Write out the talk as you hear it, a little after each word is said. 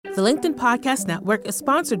The LinkedIn Podcast Network is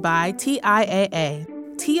sponsored by TIAA.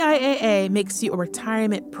 TIAA makes you a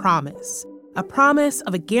retirement promise, a promise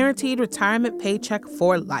of a guaranteed retirement paycheck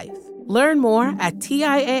for life. Learn more at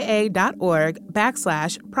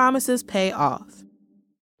TIAA.org/promises pay off.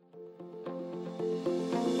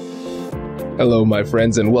 Hello, my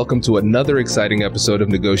friends, and welcome to another exciting episode of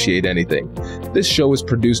Negotiate Anything. This show is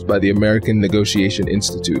produced by the American Negotiation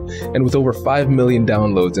Institute, and with over 5 million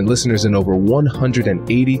downloads and listeners in over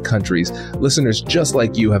 180 countries, listeners just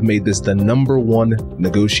like you have made this the #1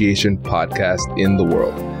 negotiation podcast in the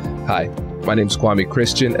world. Hi, my name is Kwame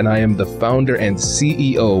Christian, and I am the founder and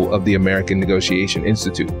CEO of the American Negotiation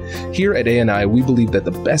Institute. Here at ANI, we believe that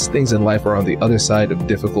the best things in life are on the other side of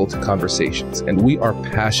difficult conversations, and we are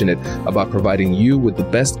passionate about providing you with the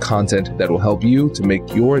best content that will help you to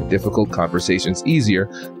make your difficult conversations easier,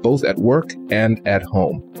 both at work and at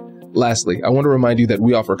home. Lastly, I want to remind you that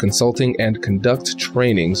we offer consulting and conduct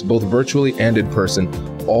trainings, both virtually and in person,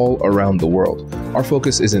 all around the world. Our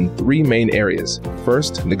focus is in 3 main areas.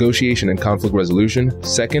 First, negotiation and conflict resolution.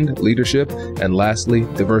 Second, leadership. And lastly,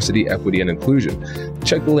 diversity, equity, and inclusion.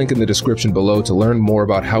 Check the link in the description below to learn more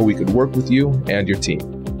about how we could work with you and your team.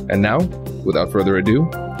 And now, without further ado,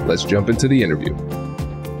 let's jump into the interview.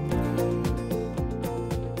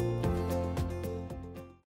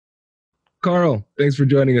 Carl, thanks for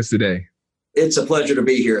joining us today. It's a pleasure to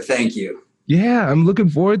be here. Thank you. Yeah, I'm looking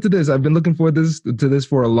forward to this. I've been looking forward to this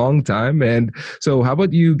for a long time. And so how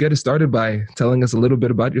about you get us started by telling us a little bit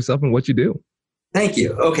about yourself and what you do? Thank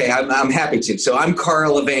you. Okay, I'm happy to. So I'm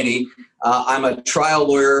Carl Aveni. I'm a trial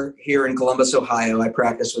lawyer here in Columbus, Ohio. I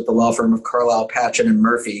practice with the law firm of Carlisle, Patchen, and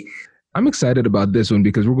Murphy. I'm excited about this one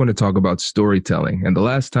because we're going to talk about storytelling. And the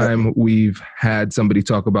last time we've had somebody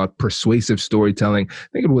talk about persuasive storytelling, I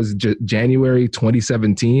think it was January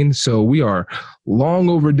 2017. So we are long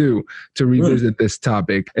overdue to revisit this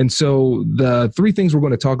topic. And so the 3 things we're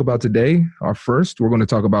going to talk about today are: first, we're going to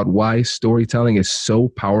talk about why storytelling is so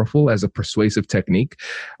powerful as a persuasive technique.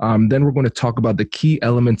 Then we're going to talk about the key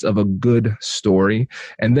elements of a good story.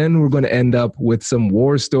 And then we're going to end up with some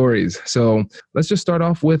war stories. So let's just start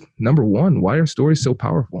off with number 1. Why are stories so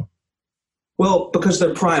powerful? Well, because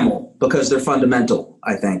they're primal, because they're fundamental,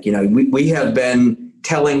 I think. You know, we have been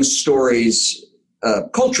telling stories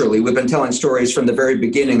culturally. We've been telling stories from the very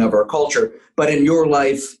beginning of our culture. But in your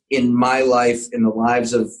life, in my life, in the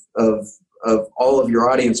lives of all of your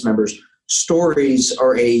audience members, stories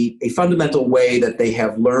are a fundamental way that they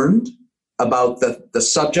have learned about the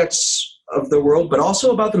subjects of the world, but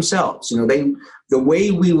also about themselves. You know, the way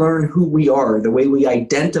we learn who we are, the way we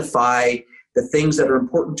identify the things that are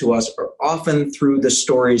important to us are often through the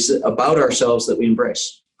stories about ourselves that we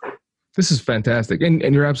embrace. This is fantastic. And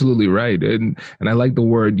you're absolutely right. And I like the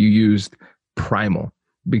word you used, primal,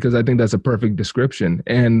 because I think that's a perfect description.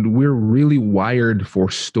 And we're really wired for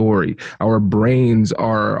story. Our brains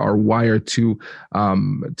are wired to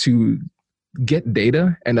get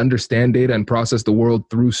data and understand data and process the world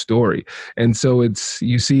through story. And so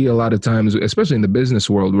you see a lot of times, especially in the business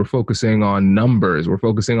world, we're focusing on numbers, we're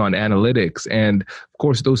focusing on analytics. And of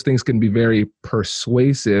course, those things can be very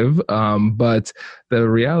persuasive. But the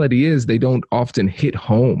reality is they don't often hit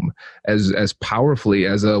home as powerfully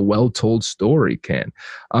as a well-told story can.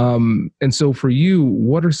 And so for you,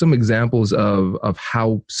 what are some examples of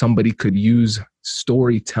how somebody could use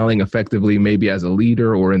storytelling effectively, maybe as a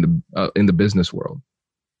leader or in the business world?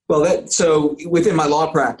 Well, so within my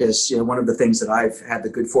law practice, you know, one of the things that I've had the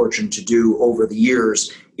good fortune to do over the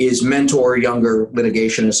years is mentor younger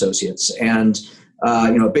litigation associates. And,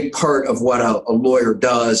 a big part of what a lawyer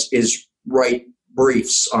does is write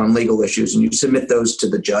briefs on legal issues, and you submit those to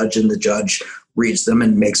the judge, and the judge reads them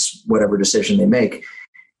and makes whatever decision they make.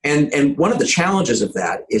 And one of the challenges of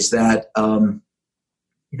that is that,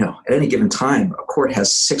 at any given time, a court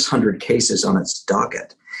has 600 cases on its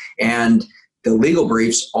docket. And the legal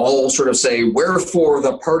briefs all sort of say, wherefore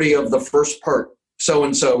the party of the first part,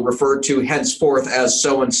 so-and-so, referred to henceforth as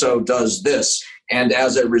so-and-so does this. And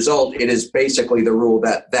as a result, it is basically the rule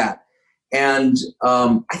that. And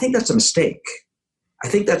I think that's a mistake. I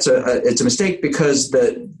think it's a mistake because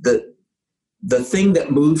the thing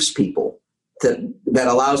that moves people, that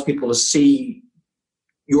allows people to see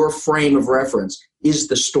your frame of reference is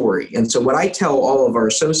the story. And so what I tell all of our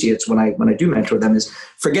associates when I do mentor them is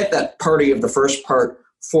forget that party of the first part,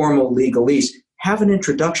 formal legalese. Have an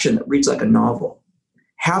introduction that reads like a novel.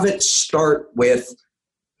 Have it start with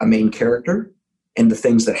a main character and the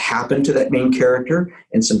things that happen to that main character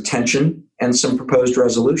and some tension and some proposed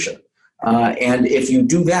resolution. And if you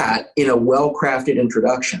do that in a well-crafted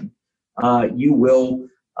introduction, you will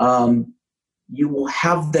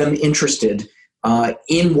have them interested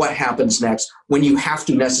in what happens next when you have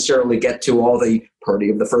to necessarily get to all the party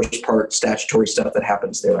of the first part statutory stuff that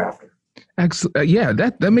happens thereafter. Yeah,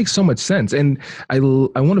 that makes so much sense. And I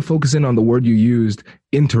want to focus in on the word you used,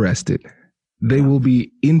 interested. They will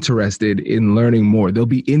be interested in learning more. They'll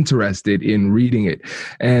be interested in reading it.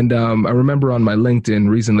 And I remember on my LinkedIn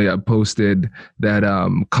recently, I posted that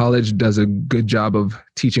college does a good job of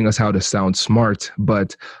teaching us how to sound smart,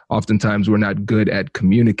 but oftentimes we're not good at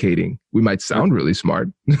communicating. We might sound really smart,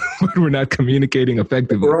 but we're not communicating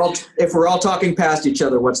effectively. If we're all talking past each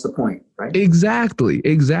other, what's the point, right? Exactly.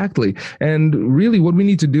 And really what we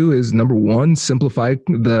need to do is, number one, simplify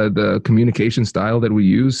the communication style that we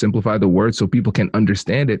use, simplify the words so people can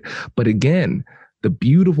understand it. But again, the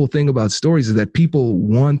beautiful thing about stories is that people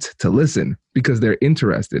want to listen because they're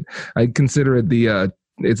interested. I consider it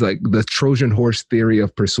it's like the Trojan horse theory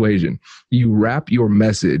of persuasion. You wrap your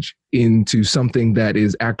message into something that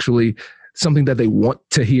is actually something that they want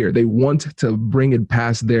to hear. They want to bring it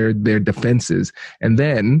past their defenses. And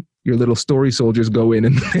then your little story soldiers go in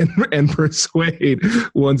and persuade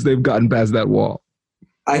once they've gotten past that wall.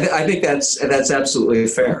 I think that's absolutely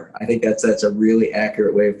fair. I think that's a really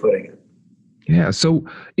accurate way of putting it. Yeah. So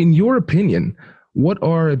in your opinion, what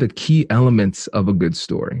are the key elements of a good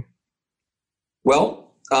story? Well,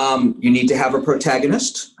 you need to have a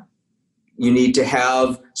protagonist. You need to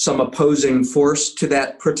have some opposing force to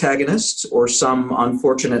that protagonist or some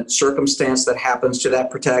unfortunate circumstance that happens to that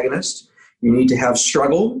protagonist. You need to have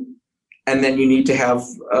struggle, and then you need to have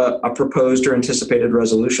a proposed or anticipated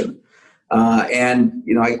resolution. And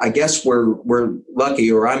I guess we're lucky,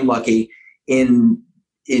 or I'm lucky, in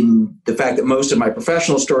the fact that most of my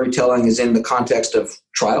professional storytelling is in the context of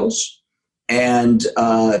trials. And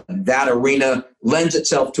that arena lends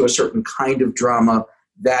itself to a certain kind of drama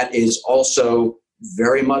that is also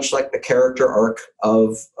very much like the character arc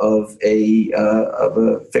of a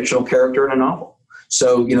fictional character in a novel.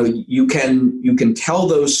 So you can tell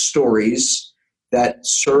those stories that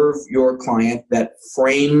serve your client, that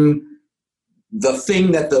frame the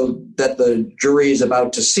thing that the jury is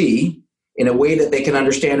about to see in a way that they can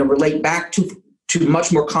understand and relate back to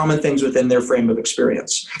much more common things within their frame of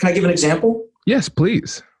experience. Can I give an example? Yes,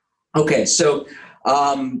 please. Okay, so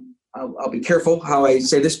I'll be careful how I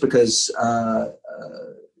say this because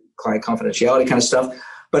client confidentiality kind of stuff.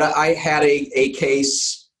 But I had a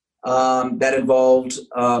case that involved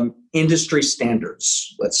industry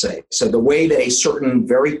standards, let's say. So the way that a certain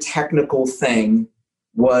very technical thing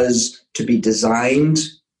was to be designed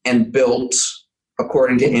and built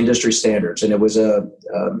according to industry standards, and it was a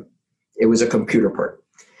computer part,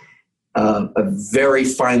 a very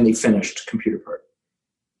finely finished computer part.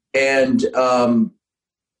 And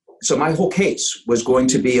so my whole case was going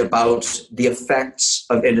to be about the effects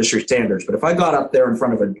of industry standards. But if I got up there in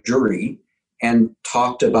front of a jury and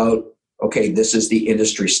talked about, okay, this is the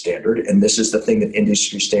industry standard, and this is the thing that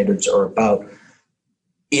industry standards are about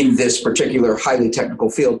in this particular highly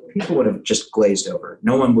technical field, people would have just glazed over.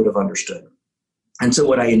 No one would have understood. And so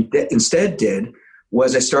what I instead did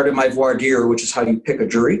was I started my voir dire, which is how you pick a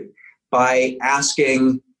jury, by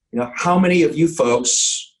asking, how many of you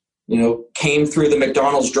folks, came through the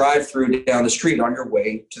McDonald's drive-through down the street on your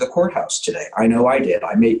way to the courthouse today? I know I did.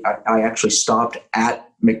 I actually stopped at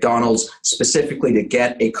McDonald's specifically to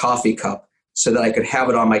get a coffee cup so that I could have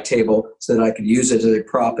it on my table so that I could use it as a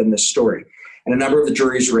prop in this story. And a number of the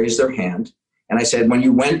juries raised their hand. And I said, when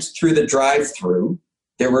you went through the drive-through,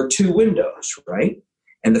 there were two windows, right?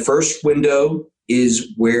 And the first window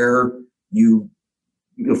is where you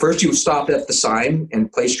stopped at the sign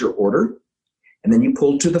and placed your order. And then you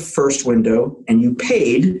pulled to the first window and you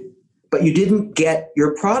paid, but you didn't get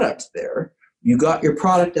your product there. You got your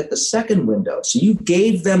product at the second window. So you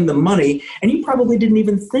gave them the money and you probably didn't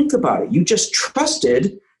even think about it. You just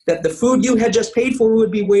trusted that the food you had just paid for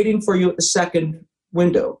would be waiting for you at the second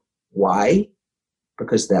window. Why?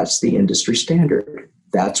 Because that's the industry standard.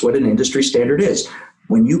 That's what an industry standard is.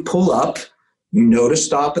 When you pull up, you know to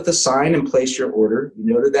stop at the sign and place your order. You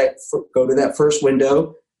know go to that first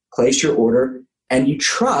window, place your order, and you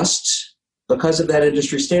trust, because of that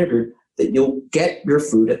industry standard, that you'll get your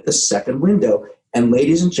food at the second window. And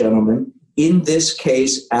ladies and gentlemen, in this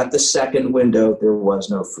case, at the second window, there was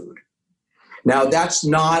no food. Now, that's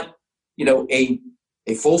not, a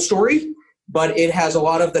full story, but it has a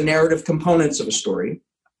lot of the narrative components of a story.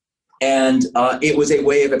 And it was a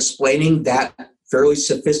way of explaining that fairly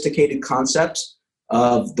sophisticated concept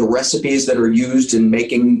of the recipes that are used in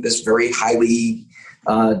making this very highly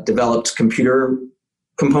developed computer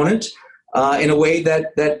component in a way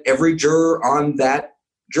that every juror on that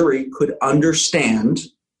jury could understand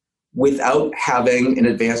without having an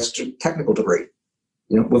advanced technical degree.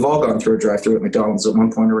 We've all gone through a drive-through at McDonald's at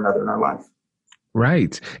one point or another in our life.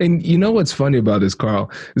 Right. And you know what's funny about this,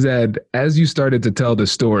 Carl, is that as you started to tell the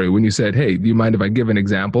story, when you said, hey, do you mind if I give an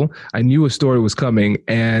example? I knew a story was coming,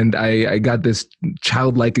 and I got this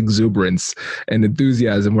childlike exuberance and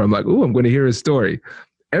enthusiasm where I'm like, oh, I'm going to hear a story.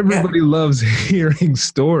 Everybody loves hearing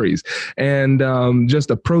stories. And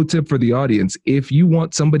just a pro tip for the audience, if you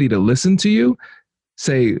want somebody to listen to you,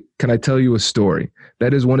 say, can I tell you a story?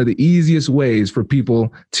 That is one of the easiest ways for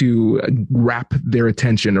people to wrap their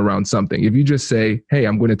attention around something. If you just say, hey,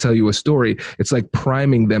 I'm going to tell you a story, it's like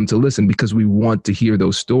priming them to listen because we want to hear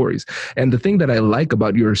those stories. And the thing that I like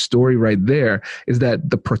about your story right there is that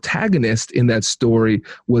the protagonist in that story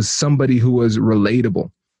was somebody who was relatable.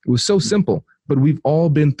 It was so simple. But we've all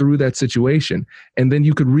been through that situation. And then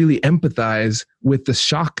you could really empathize with the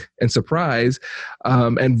shock and surprise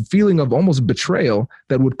and feeling of almost betrayal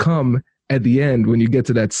that would come at the end when you get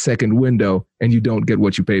to that second window and you don't get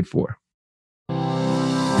what you paid for.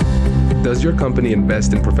 Does your company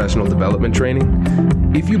invest in professional development training?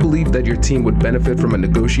 If you believe that your team would benefit from a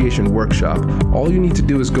negotiation workshop, all you need to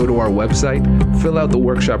do is go to our website, fill out the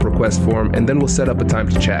workshop request form, and then we'll set up a time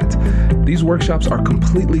to chat. These workshops are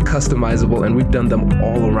completely customizable, and we've done them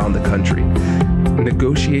all around the country.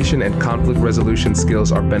 Negotiation and conflict resolution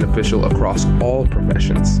skills are beneficial across all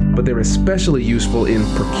professions, but they're especially useful in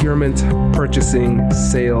procurement, purchasing,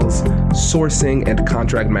 sales, sourcing, and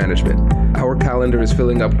contract management. Our calendar is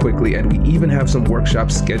filling up quickly, and we even have some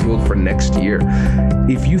workshops scheduled for next year.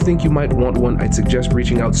 If you think you might want one, I'd suggest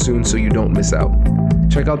reaching out soon so you don't miss out.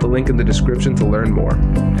 Check out the link in the description to learn more.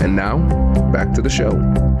 And now, back to the show.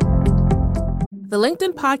 The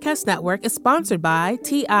LinkedIn Podcast Network is sponsored by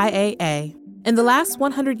TIAA. In the last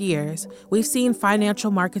 100 years, we've seen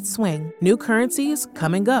financial markets swing, new currencies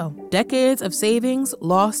come and go, decades of savings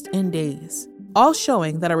lost in days, all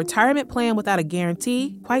showing that a retirement plan without a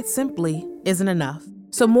guarantee, quite simply, isn't enough.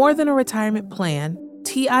 So more than a retirement plan,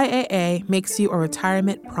 TIAA makes you a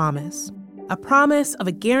retirement promise. A promise of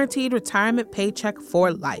a guaranteed retirement paycheck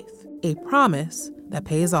for life. A promise that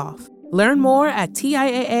pays off. Learn more at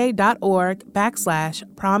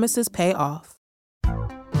TIAA.org/promisespayoff.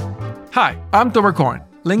 Hi, I'm Tomer Cohen,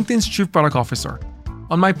 LinkedIn's Chief Product Officer.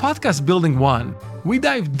 On my podcast, Building One, we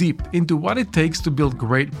dive deep into what it takes to build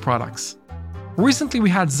great products. Recently, we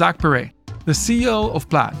had Zach Perret, the CEO of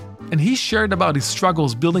Plaid, and he shared about his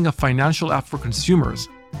struggles building a financial app for consumers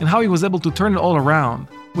and how he was able to turn it all around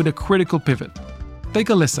with a critical pivot. Take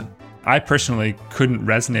a listen. I personally couldn't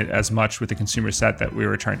resonate as much with the consumer set that we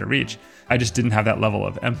were trying to reach. I just didn't have that level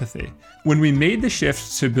of empathy. When we made the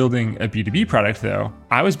shift to building a B2B product, though,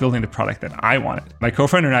 I was building the product that I wanted. My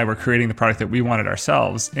co-founder and I were creating the product that we wanted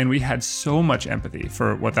ourselves, and we had so much empathy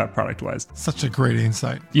for what that product was. Such a great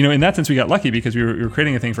insight. In that sense, we got lucky because we were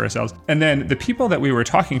creating a thing for ourselves. And then the people that we were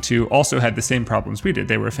talking to also had the same problems we did.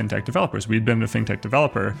 They were fintech developers. We'd been a fintech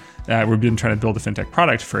developer. We've been trying to build a fintech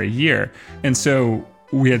product for a year. And so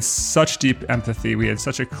we had such deep empathy. We had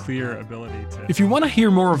such a clear ability to... If you want to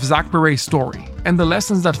hear more of Zach Perret's story and the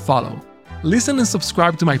lessons that follow, listen and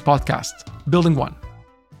subscribe to my podcast, Building One.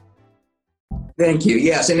 Thank you.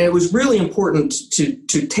 Yes, and it was really important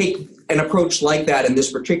to take an approach like that in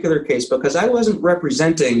this particular case because I wasn't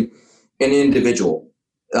representing an individual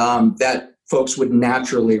that folks would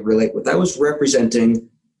naturally relate with. I was representing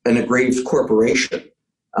an aggrieved corporation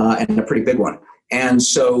and a pretty big one. And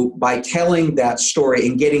so by telling that story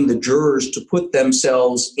and getting the jurors to put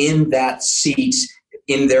themselves in that seat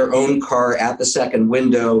in their own car at the second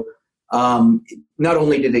window, not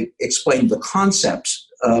only did it explain the concept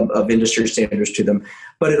of industry standards to them,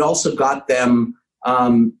 but it also got them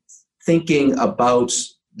thinking about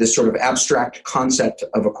this sort of abstract concept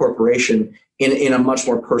of a corporation in a much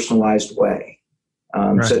more personalized way.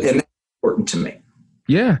 Right. And that's important to me.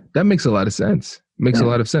 Yeah, that makes a lot of sense. Makes a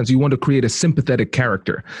lot of sense. You want to create a sympathetic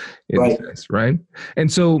character in a sense, right?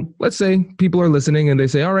 And so let's say people are listening and they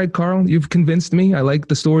say, all right, Carl, you've convinced me. I like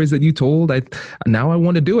the stories that you told. Now I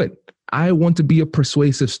want to do it. I want to be a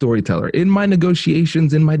persuasive storyteller in my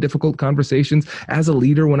negotiations, in my difficult conversations. As a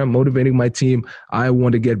leader, when I'm motivating my team, I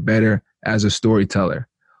want to get better as a storyteller.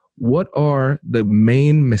 What are the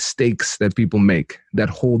main mistakes that people make that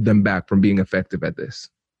hold them back from being effective at this?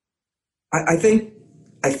 I think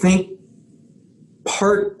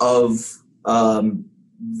part of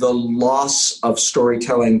the loss of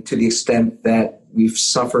storytelling, to the extent that we've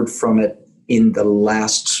suffered from it in the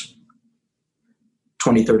last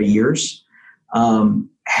 20, 30 years,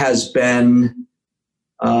 has been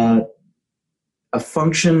a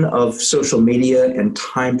function of social media and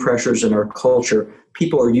time pressures in our culture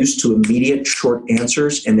people are used to immediate short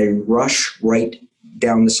answers and they rush right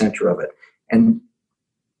down the center of it. And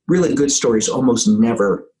really good stories almost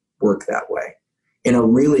never work that way. In a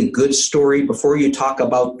really good story, before you talk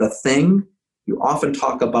about the thing, you often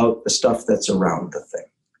talk about the stuff that's around the thing.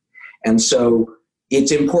 And so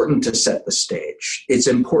it's important to set the stage. It's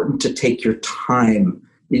important to take your time.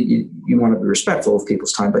 You want to be respectful of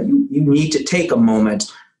people's time, but you need to take a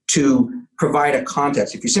moment to provide a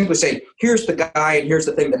context. If you simply say, here's the guy and here's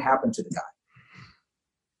the thing that happened to the guy,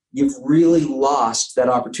 you've really lost that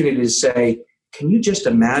opportunity to say, can you just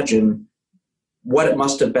imagine what it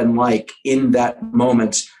must have been like in that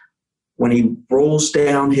moment when he rolls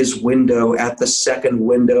down his window at the second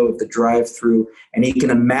window of the drive-through and he can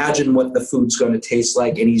imagine what the food's going to taste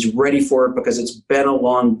like and he's ready for it because it's been a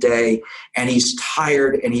long day and he's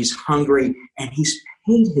tired and he's hungry and he's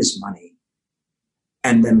paid his money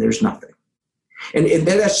and then there's nothing. And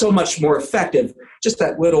that's so much more effective. Just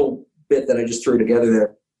that little bit that I just threw together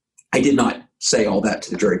there. I did not say all that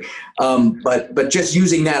to the jury. But just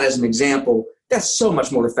using that as an example, that's so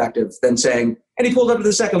much more effective than saying, and he pulled up to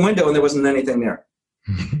the second window and there wasn't anything there.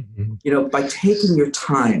 By taking your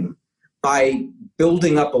time, by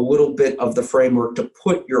building up a little bit of the framework to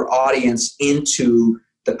put your audience into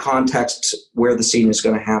the context where the scene is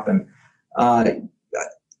going to happen, I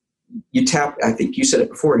think you said it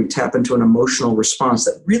before, you tap into an emotional response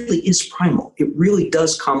that really is primal. It really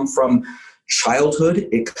does come from childhood.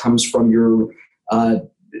 It comes from your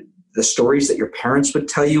the stories that your parents would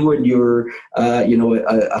tell you when you were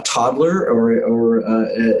a toddler or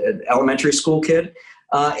an elementary school kid,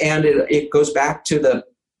 and it goes back to the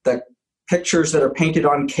pictures that are painted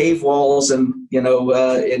on cave walls and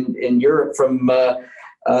in Europe from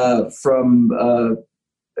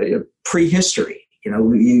prehistory.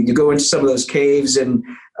 You go into some of those caves in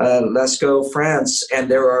Lascaux, France, and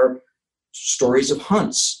there are stories of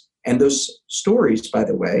hunts. And those stories, by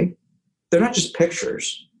the way, they're not just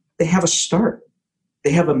pictures. They have a start.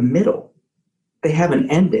 They have a middle. They have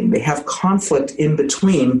an ending. They have conflict in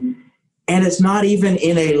between. And it's not even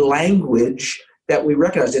in a language that we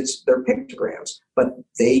recognize. They're pictograms. But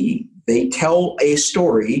they tell a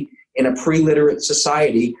story in a pre-literate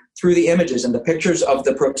society through the images and the pictures of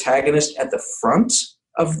the protagonist at the front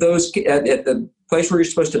of those, at the place where you're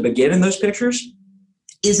supposed to begin in those pictures,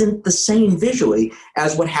 isn't the same visually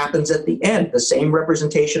as what happens at the end, the same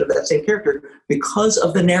representation of that same character because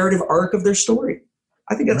of the narrative arc of their story.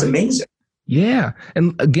 I think that's amazing. Yeah.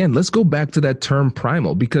 And again, let's go back to that term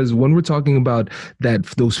primal, because when we're talking about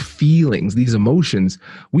those feelings, these emotions,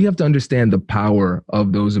 we have to understand the power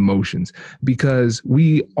of those emotions, because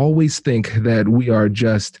we always think that we are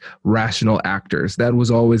just rational actors. That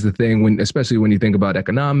was always the thing, especially when you think about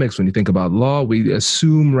economics, when you think about law, we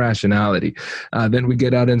assume rationality. Then we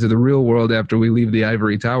get out into the real world after we leave the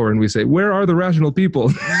ivory tower and we say, where are the rational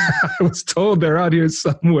people? I was told they're out here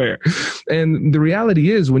somewhere. And the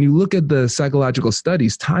reality is, when you look at the psychological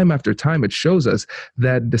studies, time after time, it shows us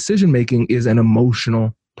that decision-making is an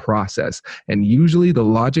emotional process. And usually the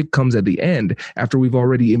logic comes at the end after we've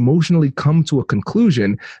already emotionally come to a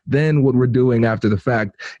conclusion. Then what we're doing after the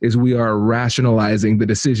fact is we are rationalizing the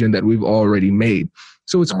decision that we've already made.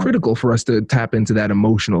 So it's critical for us to tap into that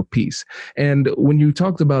emotional piece. And when you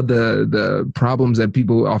talked about the problems that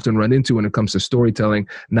people often run into when it comes to storytelling,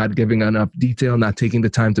 not giving enough detail, not taking the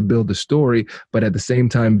time to build the story, but at the same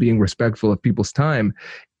time being respectful of people's time,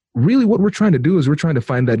 really what we're trying to do is we're trying to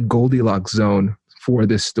find that Goldilocks zone for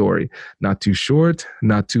this story. Not too short,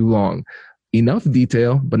 not too long. Enough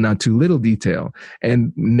detail, but not too little detail,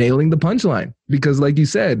 and nailing the punchline. Because like you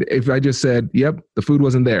said, if I just said, yep, the food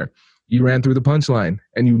wasn't there, you ran through the punchline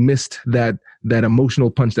and you missed that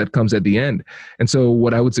emotional punch that comes at the end. And so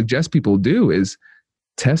what I would suggest people do is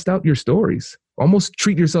test out your stories. Almost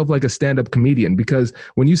treat yourself like a stand-up comedian, because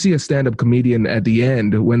when you see a stand-up comedian at the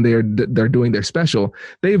end, when they're doing their special,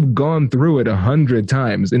 they've gone through it 100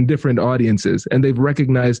 times in different audiences, and they've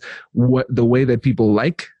recognized what the way that people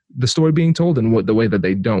like the story being told and what the way that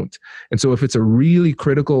they don't. And so if it's a really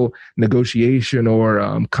critical negotiation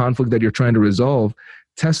or conflict that you're trying to resolve,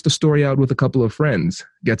 test the story out with a couple of friends,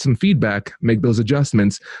 get some feedback, make those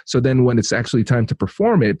adjustments. So then when it's actually time to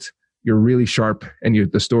perform it, you're really sharp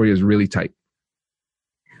and the story is really tight.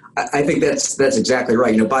 I think that's exactly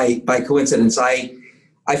right. By coincidence, I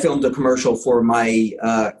filmed a commercial for my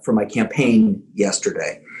campaign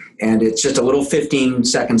yesterday, and it's just a little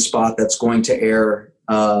 15-second spot that's going to air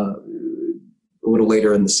a little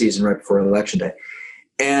later in the season, right before Election Day.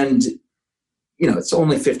 And it's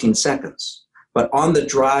only 15 seconds. But on the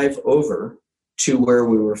drive over to where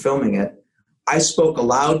we were filming it, I spoke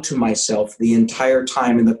aloud to myself the entire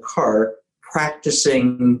time in the car,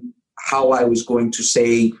 practicing how I was going to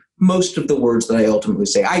say most of the words that I ultimately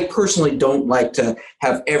say. I personally don't like to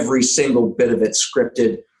have every single bit of it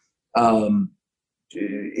scripted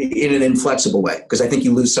in an inflexible way, because I think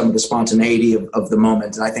you lose some of the spontaneity of the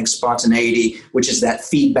moment. And I think spontaneity, which is that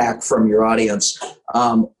feedback from your audience,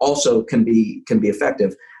 also can be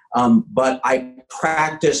effective. But I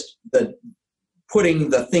practiced putting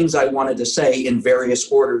the things I wanted to say in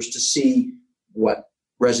various orders to see what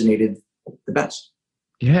resonated the best.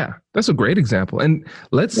 Yeah, that's a great example. And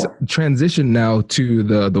let's transition now to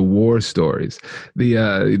the war stories,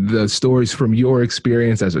 the stories from your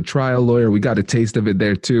experience as a trial lawyer. We got a taste of it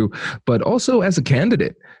there too, but also as a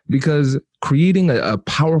candidate, because creating a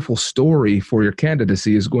powerful story for your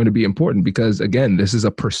candidacy is going to be important because, again, this is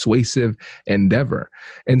a persuasive endeavor.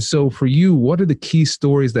 And so for you, what are the key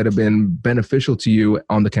stories that have been beneficial to you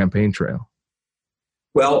on the campaign trail?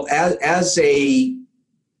 Well, as a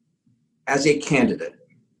candidate,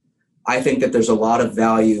 I think that there's a lot of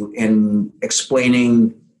value in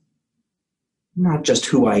explaining not just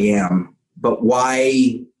who I am, but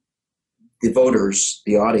why the voters,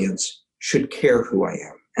 the audience, should care who I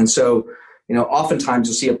am. And so, oftentimes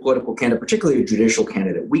you'll see a political candidate, particularly a judicial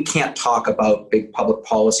candidate, we can't talk about big public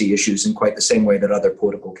policy issues in quite the same way that other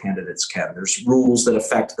political candidates can. There's rules that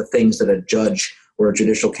affect the things that a judge or a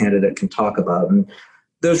judicial candidate can talk about. And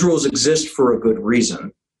those rules exist for a good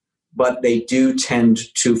reason, but they do tend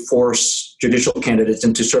to force judicial candidates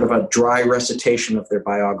into sort of a dry recitation of their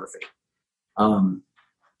biography.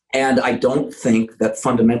 And I don't think that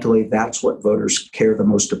fundamentally that's what voters care the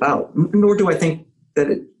most about, nor do I think that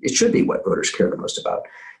it should be what voters care the most about.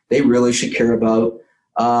 They really should care about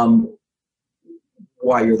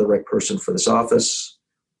why you're the right person for this office,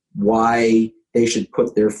 why they should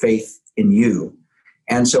put their faith in you.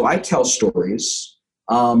 And so I tell stories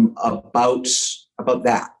about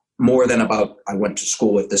that, more than about I went to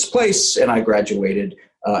school at this place and I graduated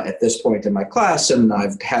at this point in my class and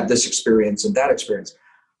I've had this experience and that experience.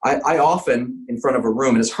 I often, in front of a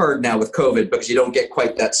room, and it's hard now with COVID because you don't get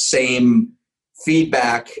quite that same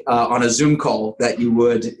feedback on a Zoom call that you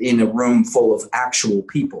would in a room full of actual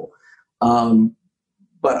people. But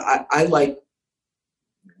I like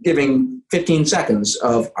giving 15 seconds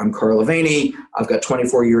of, I'm Carl Aveni, I've got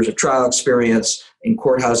 24 years of trial experience in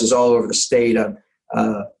courthouses all over the state. I'm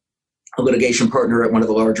a litigation partner at one of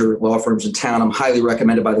the larger law firms in town. I'm highly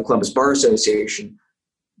recommended by the Columbus Bar Association.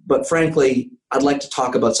 But frankly, I'd like to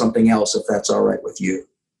talk about something else if that's all right with you.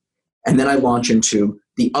 And then I launch into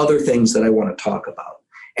the other things that I want to talk about.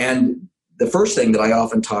 And the first thing that I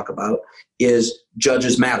often talk about is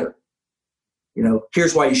judges matter.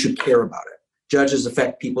 Here's why you should care about it. Judges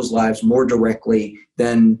affect people's lives more directly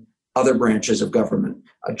than other branches of government.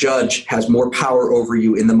 A judge has more power over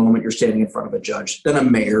you in the moment you're standing in front of a judge than a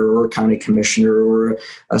mayor or a county commissioner or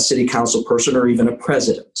a city council person or even a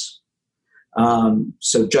president.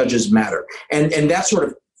 So judges matter. And that's sort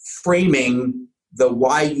of framing the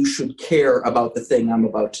why you should care about the thing I'm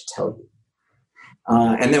about to tell you.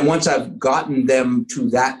 And then once I've gotten them to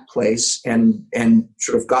that place and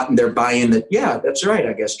sort of gotten their buy-in that, yeah, that's right,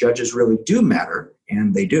 I guess judges really do matter,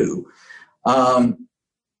 and they do,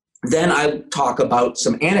 then I talk about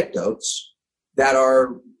some anecdotes that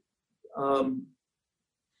are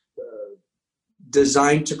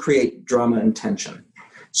designed to create drama and tension.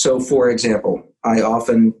 So, for example, I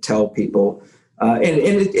often tell people, I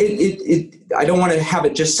don't want to have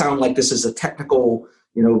it just sound like this is a technical,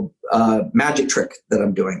 magic trick that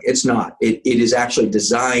I'm doing. It's not. It is actually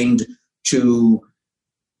designed to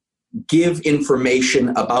give information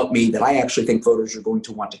about me that I actually think voters are going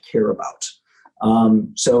to want to care about.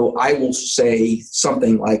 So I will say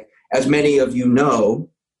something like, as many of you know,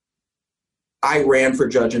 I ran for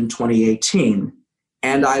judge in 2018,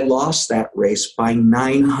 and I lost that race by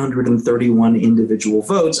 931 individual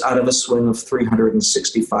votes out of a swing of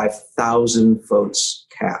 365,000 votes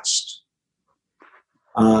cast.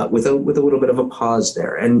 With a little bit of a pause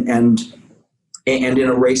there, and in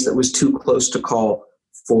a race that was too close to call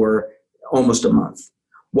for almost a month.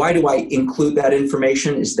 Why do I include that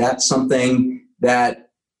information? Is that something that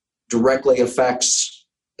directly affects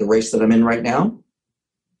the race that I'm in right now?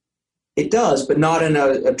 It does, but not in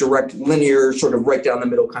a direct, linear, sort of right down the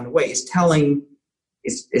middle kind of way.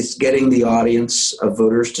 It's getting the audience of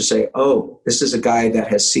voters to say, oh, this is a guy that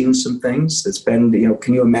has seen some things, that's been,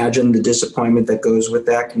 can you imagine the disappointment that goes with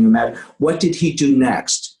that? Can you imagine, what did he do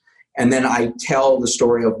next? And then I tell the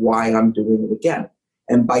story of why I'm doing it again.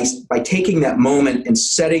 And by taking that moment and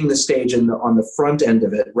setting the stage on the front end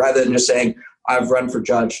of it, rather than just saying, I've run for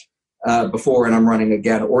judge before and I'm running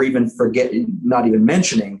again, or even not even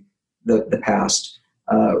mentioning the past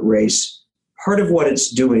race, part of what it's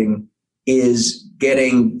doing is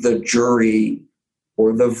getting the jury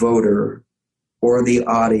or the voter or the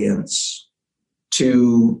audience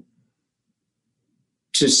to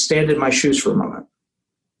stand in my shoes for a moment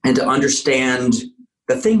and to understand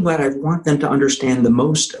the thing that I want them to understand the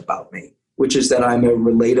most about me, which is that I'm a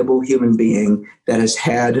relatable human being that has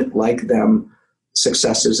had, like them,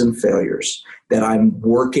 successes and failures, that I'm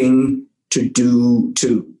working to do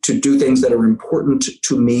things that are important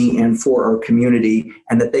to me and for our community,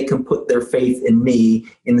 and that they can put their faith in me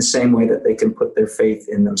in the same way that they can put their faith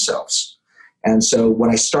in themselves. And so when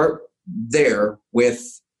I start there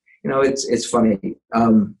with, it's funny,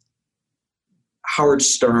 Howard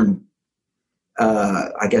Stern,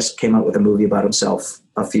 I guess, came out with a movie about himself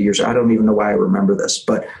a few years ago. I don't even know why I remember this,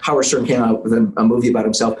 but Howard Stern came out with a movie about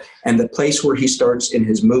himself, and the place where he starts in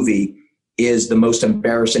his movie is the most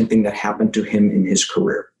embarrassing thing that happened to him in his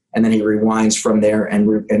career. And then he rewinds from there and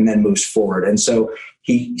then moves forward. And so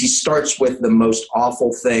he starts with the most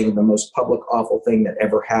awful thing, the most public awful thing that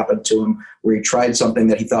ever happened to him, where he tried something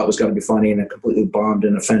that he thought was going to be funny and it completely bombed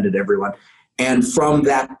and offended everyone. And from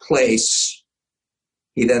that place,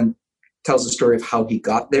 he then tells the story of how he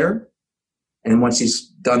got there. And once he's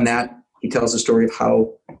done that, he tells the story of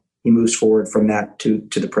how he moves forward from that to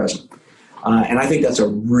the present. And I think that's a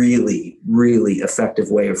really, really effective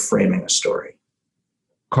way of framing a story.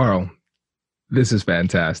 Carl, this is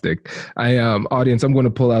fantastic. Audience, I'm going to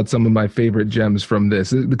pull out some of my favorite gems from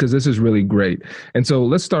this because this is really great. And so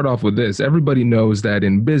let's start off with this. Everybody knows that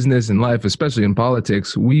in business and life, especially in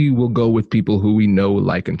politics, we will go with people who we know,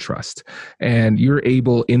 like, and trust. And you're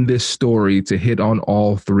able in this story to hit on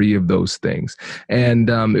all three of those things. And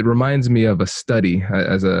it reminds me of a study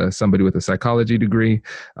as somebody with a psychology degree.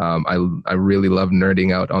 I really love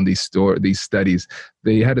nerding out on these studies.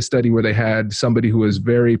 They had a study where they had somebody who was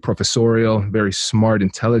very professorial, very smart,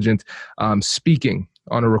 intelligent, speaking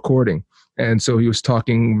on a recording. And so he was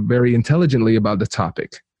talking very intelligently about the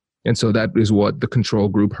topic. And so that is what the control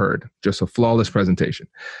group heard, just a flawless presentation.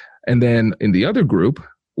 And then in the other group,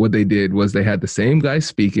 what they did was they had the same guy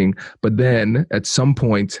speaking, but then at some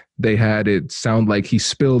point they had it sound like he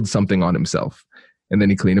spilled something on himself. And then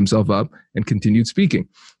he cleaned himself up and continued speaking.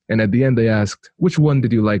 And at the end they asked, which one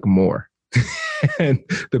did you like more? And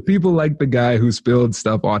the people like the guy who spilled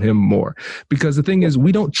stuff on him more, because the thing is,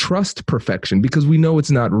 we don't trust perfection because we know it's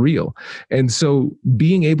not real. And so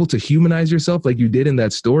being able to humanize yourself like you did in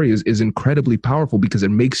that story is incredibly powerful because it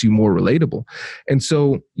makes you more relatable. And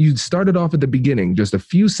so you started off at the beginning, just a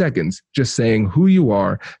few seconds, just saying who you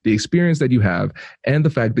are, the experience that you have, and the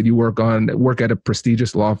fact that you work at a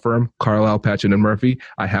prestigious law firm, Carlisle, Patchen and Murphy.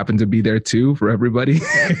 I happen to be there too, for everybody.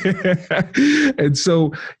 And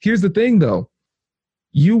so here's the thing though.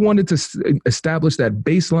 You wanted to establish that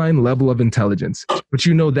baseline level of intelligence, but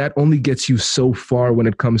you know that only gets you so far when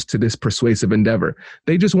it comes to this persuasive endeavor.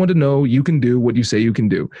 They just want to know you can do what you say you can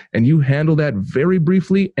do. And you handle that very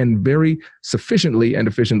briefly and very sufficiently and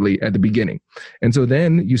efficiently at the beginning. And so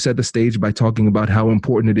then you set the stage by talking about how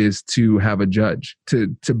important it is to have a judge, to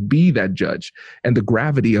be that judge, and the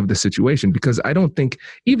gravity of the situation. Because I don't think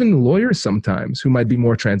even lawyers sometimes who might be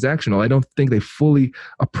more transactional, I don't think they fully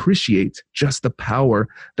appreciate just the power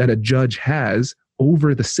that a judge has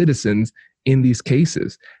over the citizens in these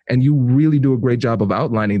cases. And you really do a great job of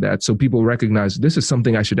outlining that so people recognize this is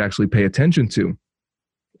something I should actually pay attention to.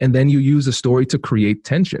 And then you use a story to create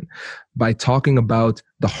tension by talking about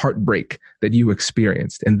the heartbreak that you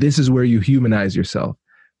experienced. And this is where you humanize yourself.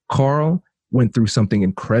 Carl went through something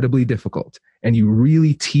incredibly difficult, and you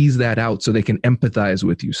really tease that out so they can empathize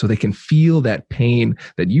with you, so they can feel that pain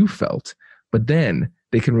that you felt. But then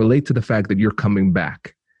they can relate to the fact that you're coming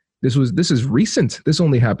back. This is recent. This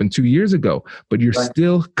only happened 2 years ago, but you're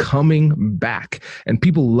still coming back. And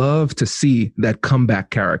people love to see that comeback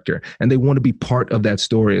character, and they want to be part of that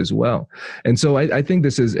story as well. And so I think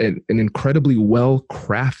this is an incredibly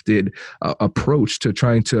well-crafted approach to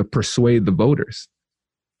trying to persuade the voters.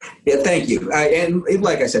 Yeah, thank you. And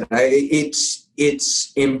like I said,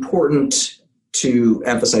 it's important to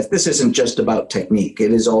emphasize this isn't just about technique.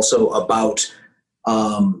 It is also about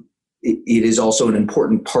it is also an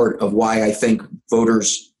important part of why I think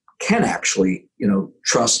voters can actually,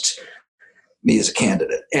 trust me as a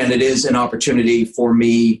candidate. And it is an opportunity for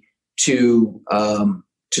me to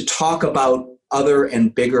talk about other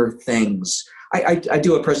and bigger things. I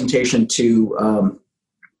do a presentation to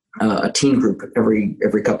a teen group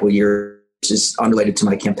every couple of years, is unrelated to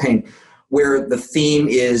my campaign, where the theme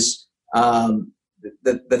is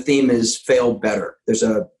the theme is fail better. There's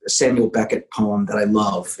a Samuel Beckett poem that I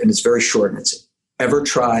love, and it's very short, and it's ever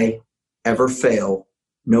try, ever fail,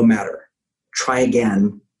 no matter. Try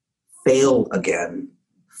again, fail again,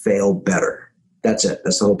 fail better. That's it.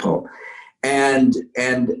 That's the whole poem. And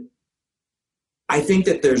I think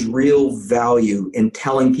that there's real value in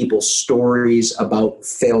telling people stories about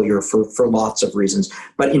failure for lots of reasons,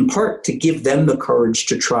 but in part to give them the courage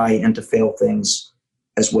to try and to fail things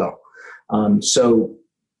as well. So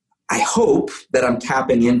I hope that I'm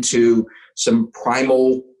tapping into some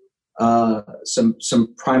primal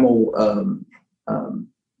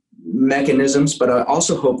mechanisms, but I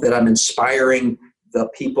also hope that I'm inspiring the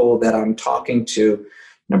people that I'm talking to,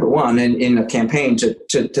 number one, in a campaign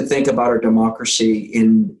to think about our democracy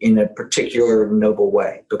in a particular noble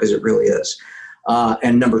way, because it really is.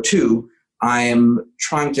 And number two, I am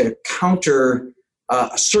trying to counter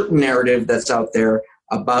a certain narrative that's out there,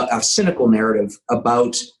 about a cynical narrative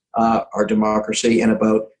about our democracy and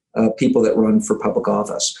about people that run for public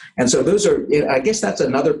office. And so those are, I guess that's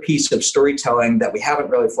another piece of storytelling that we haven't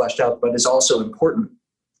really fleshed out, but is also important,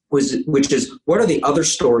 which is, what are the other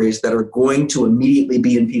stories that are going to immediately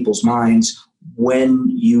be in people's minds when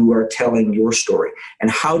you are telling your story?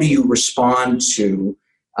 And how do you respond to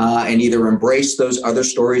and either embrace those other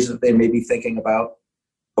stories that they may be thinking about,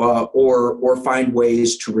 or find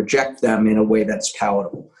ways to reject them in a way that's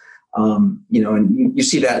palatable? And you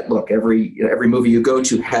see that, look, every movie you go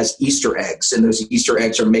to has Easter eggs, and those Easter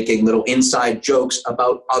eggs are making little inside jokes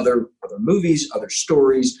about other movies, other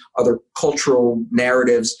stories, other cultural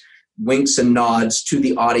narratives, winks and nods to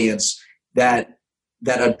the audience that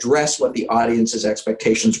address what the audience's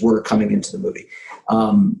expectations were coming into the movie.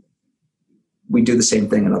 We do the same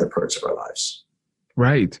thing in other parts of our lives.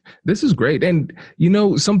 Right. This is great. And,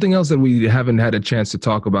 something else that we haven't had a chance to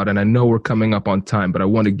talk about, and I know we're coming up on time, but I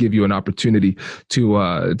want to give you an opportunity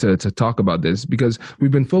to talk about this, because we've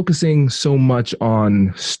been focusing so much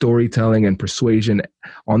on storytelling and persuasion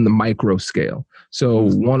on the micro scale. So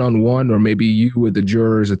one-on-one, or maybe you with the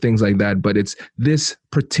jurors or things like that, but it's this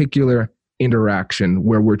particular interaction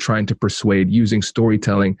where we're trying to persuade using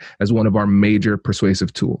storytelling as one of our major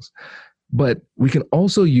persuasive tools. But we can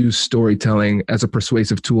also use storytelling as a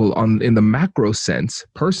persuasive tool in the macro sense,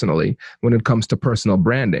 personally, when it comes to personal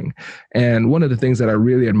branding. And one of the things that I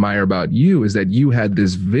really admire about you is that you had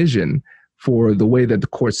this vision for the way that the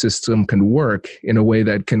court system can work in a way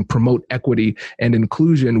that can promote equity and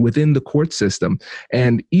inclusion within the court system.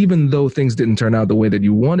 And even though things didn't turn out the way that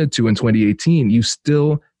you wanted to in 2018, you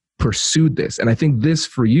still pursued this. And I think this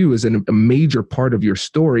for you is a major part of your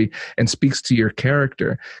story and speaks to your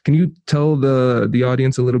character. Can you tell the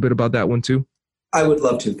audience a little bit about that one too? I would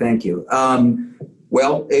love to. Thank you.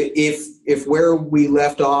 Well, if where we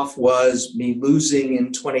left off was me losing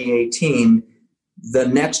in 2018, the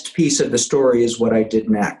next piece of the story is what I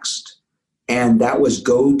did next. And that was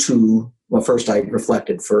first I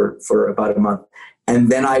reflected for about a month.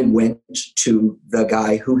 And then I went to the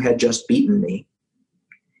guy who had just beaten me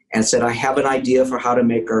and said, I have an idea for how to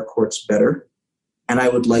make our courts better, and I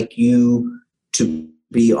would like you to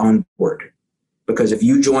be on board. Because if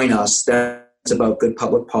you join us, that's about good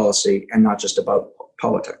public policy and not just about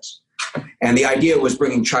politics. And the idea was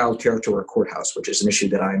bringing childcare to our courthouse, which is an issue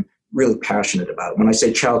that I'm really passionate about. When I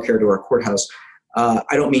say childcare to our courthouse, I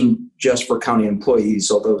don't mean just for county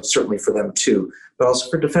employees, although certainly for them too, but also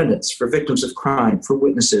for defendants, for victims of crime, for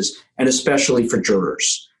witnesses, and especially for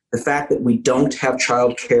jurors. The fact that we don't have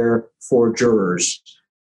childcare for jurors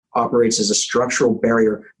operates as a structural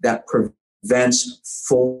barrier that prevents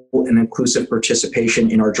full and inclusive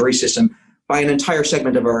participation in our jury system by an entire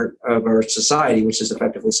segment of our society, which is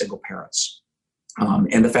effectively single parents.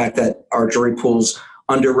 And the fact that our jury pools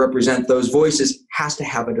underrepresent those voices has to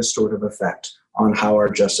have a distortive effect on how our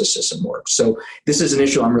justice system works. So this is an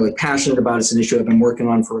issue I'm really passionate about. It's an issue I've been working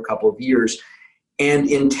on for a couple of years. And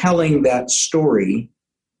in telling that story,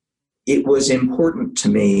 it was important to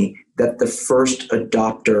me that the first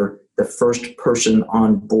adopter, the first person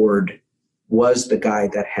on board, was the guy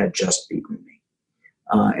that had just beaten me.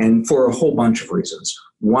 And for a whole bunch of reasons,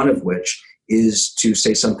 one of which is to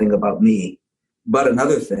say something about me. But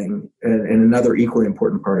another thing, and another equally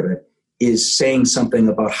important part of it, is saying something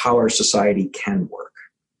about how our society can work,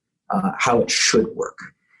 how it should work.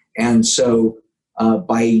 And so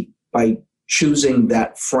by choosing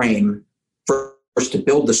that frame, first to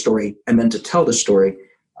build the story and then to tell the story,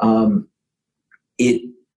 I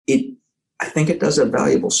think it does a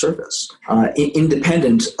valuable service,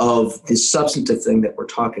 independent of the substantive thing that we're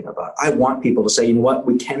talking about. I want people to say, you know what,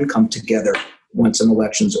 we can come together once an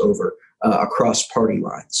election's over across party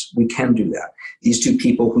lines. We can do that. These two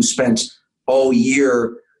people who spent all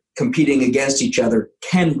year competing against each other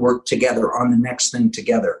can work together on the next thing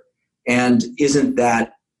together. And isn't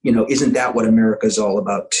that what America's all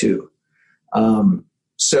about too?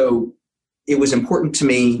 So it was important to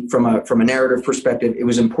me from a narrative perspective. It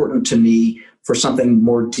was important to me for something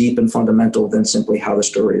more deep and fundamental than simply how the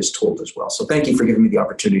story is told as well. So thank you for giving me the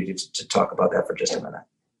opportunity to talk about that for just a minute.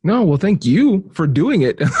 No, well, thank you for doing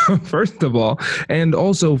it, first of all, and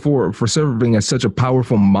also for serving as such a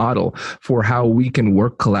powerful model for how we can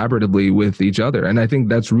work collaboratively with each other. And I think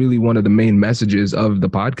that's really one of the main messages of the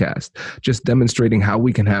podcast, just demonstrating how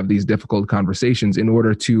we can have these difficult conversations in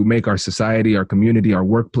order to make our society, our community, our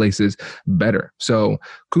workplaces better. So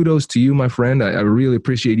kudos to you, my friend. I really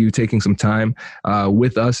appreciate you taking some time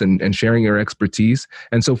with us and sharing your expertise.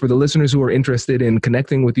 And so for the listeners who are interested in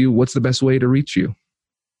connecting with you, what's the best way to reach you?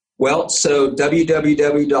 Well, so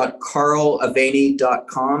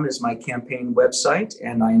www.carlaveni.com is my campaign website,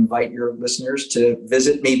 and I invite your listeners to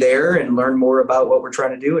visit me there and learn more about what we're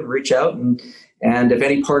trying to do and reach out. And if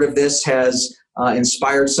any part of this has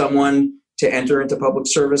inspired someone to enter into public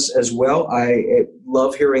service as well, I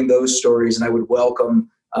love hearing those stories, and I would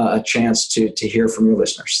welcome a chance to hear from your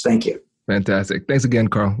listeners. Thank you. Fantastic. Thanks again,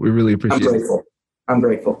 Carl. We really appreciate it. I'm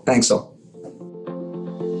grateful. Thanks all.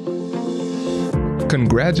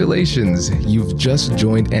 Congratulations, you've just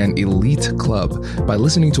joined an elite club. By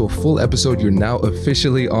listening to a full episode, you're now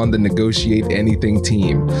officially on the Negotiate Anything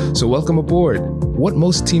team. So welcome aboard. What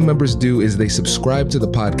most team members do is they subscribe to the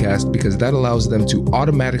podcast because that allows them to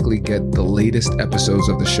automatically get the latest episodes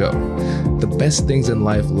of the show. The best things in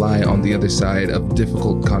life lie on the other side of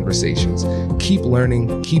difficult conversations. Keep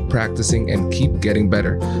learning, keep practicing, and keep getting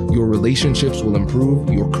better. Your relationships will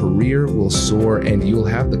improve, your career will soar, and you'll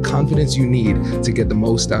have the confidence you need to get the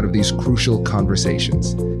most out of these crucial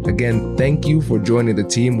conversations. Again, thank you for joining the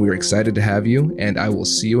team. We're excited to have you, and I will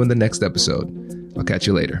see you in the next episode. I'll catch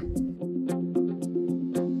you later.